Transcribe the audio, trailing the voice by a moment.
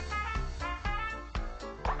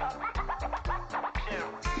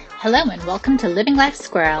Hello and welcome to Living Life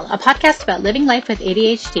Squirrel, a podcast about living life with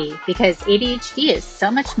ADHD, because ADHD is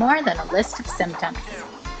so much more than a list of symptoms.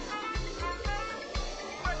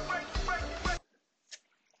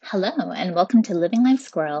 Hello and welcome to Living Life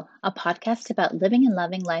Squirrel, a podcast about living and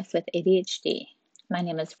loving life with ADHD. My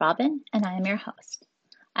name is Robin and I am your host.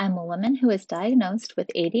 I am a woman who was diagnosed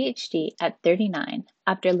with ADHD at 39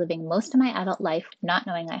 after living most of my adult life not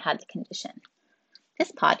knowing I had the condition.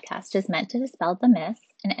 This podcast is meant to dispel the myths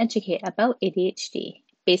and educate about ADHD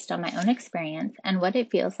based on my own experience and what it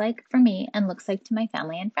feels like for me and looks like to my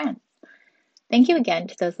family and friends. Thank you again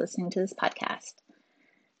to those listening to this podcast.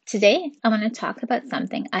 Today, I want to talk about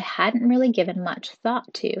something I hadn't really given much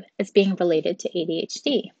thought to as being related to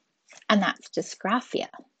ADHD, and that's dysgraphia.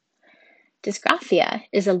 Dysgraphia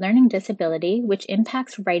is a learning disability which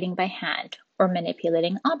impacts writing by hand or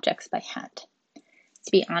manipulating objects by hand.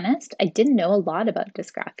 To be honest, I didn't know a lot about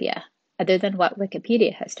dysgraphia, other than what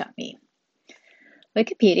Wikipedia has taught me.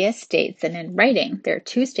 Wikipedia states that in writing, there are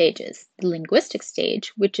two stages: the linguistic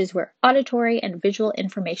stage, which is where auditory and visual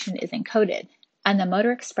information is encoded, and the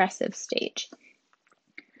motor expressive stage,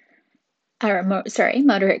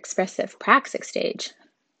 motor expressive praxic stage,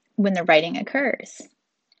 when the writing occurs.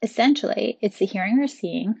 Essentially, it's the hearing or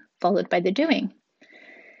seeing followed by the doing.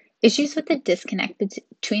 Issues with the disconnect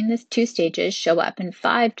between the two stages show up in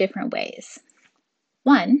 5 different ways.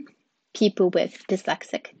 1. People with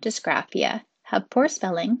dyslexic dysgraphia have poor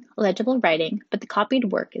spelling, legible writing, but the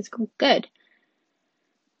copied work is good.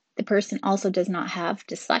 The person also does not have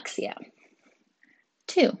dyslexia.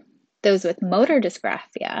 2. Those with motor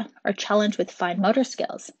dysgraphia are challenged with fine motor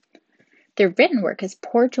skills. Their written work is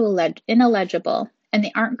poor to illegible, and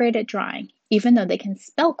they aren't great at drawing, even though they can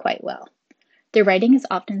spell quite well. Their writing is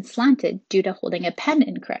often slanted due to holding a pen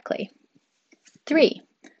incorrectly. 3.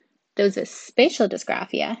 Those with spatial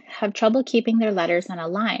dysgraphia have trouble keeping their letters on a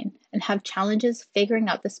line and have challenges figuring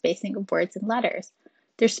out the spacing of words and letters.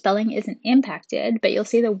 Their spelling isn't impacted, but you'll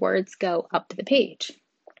see the words go up the page.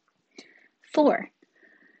 4.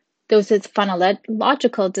 Those with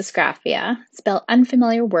phonological dysgraphia spell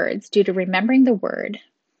unfamiliar words due to remembering the word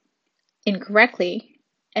incorrectly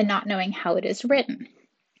and not knowing how it is written.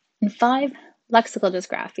 And 5. Lexical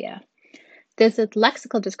dysgraphia. Those with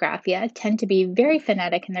lexical dysgraphia tend to be very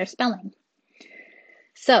phonetic in their spelling.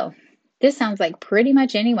 So, this sounds like pretty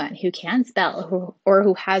much anyone who can spell or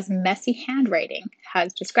who has messy handwriting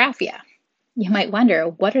has dysgraphia. You might wonder,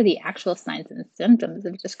 what are the actual signs and symptoms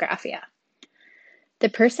of dysgraphia? The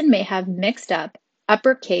person may have mixed up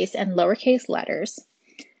uppercase and lowercase letters,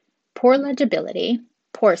 poor legibility,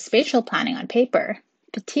 poor spatial planning on paper,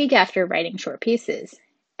 fatigue after writing short pieces,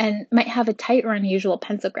 and might have a tight or unusual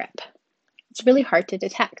pencil grip. It's really hard to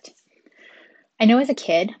detect. I know as a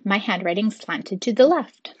kid, my handwriting slanted to the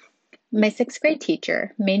left. My 6th grade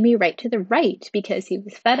teacher made me write to the right because he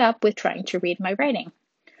was fed up with trying to read my writing.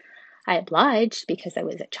 I obliged because I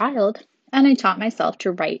was a child, and I taught myself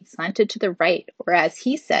to write slanted to the right, or as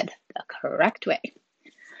he said, the correct way.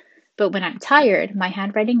 But when I'm tired, my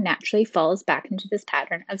handwriting naturally falls back into this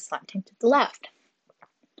pattern of slanting to the left.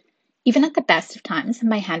 Even at the best of times,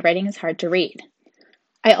 my handwriting is hard to read.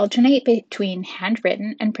 I alternate between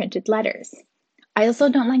handwritten and printed letters. I also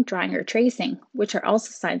don't like drawing or tracing, which are also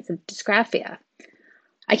signs of dysgraphia.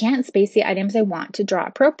 I can't space the items I want to draw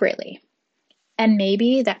appropriately. And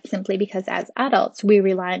maybe that's simply because as adults, we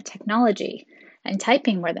rely on technology and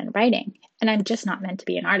typing more than writing, and I'm just not meant to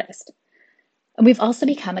be an artist. And we've also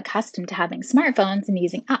become accustomed to having smartphones and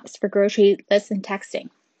using apps for grocery lists and texting.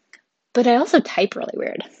 But I also type really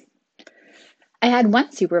weird. I had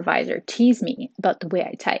one supervisor tease me about the way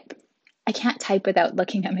I type. I can't type without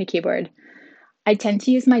looking at my keyboard. I tend to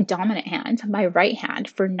use my dominant hand, my right hand,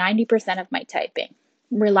 for 90% of my typing,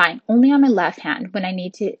 relying only on my left hand when I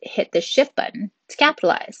need to hit the shift button to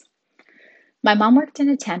capitalize. My mom worked in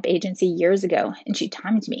a temp agency years ago, and she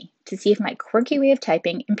timed me to see if my quirky way of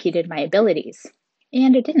typing impeded my abilities.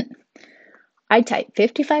 And it didn't. I type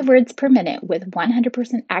 55 words per minute with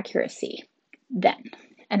 100% accuracy then,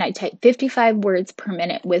 and I type 55 words per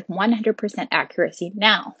minute with 100% accuracy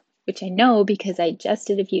now, which I know because I just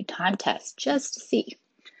did a few time tests just to see.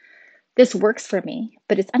 This works for me,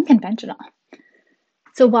 but it's unconventional.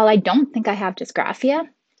 So while I don't think I have dysgraphia,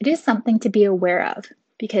 it is something to be aware of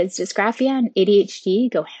because dysgraphia and ADHD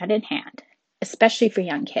go hand in hand, especially for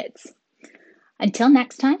young kids. Until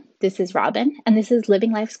next time, this is Robin, and this is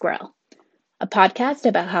Living Life Squirrel, a podcast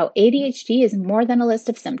about how ADHD is more than a list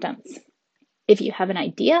of symptoms. If you have an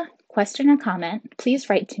idea, question, or comment, please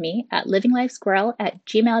write to me at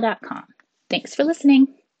livinglifesquirrel@gmail.com. Thanks for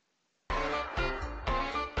listening.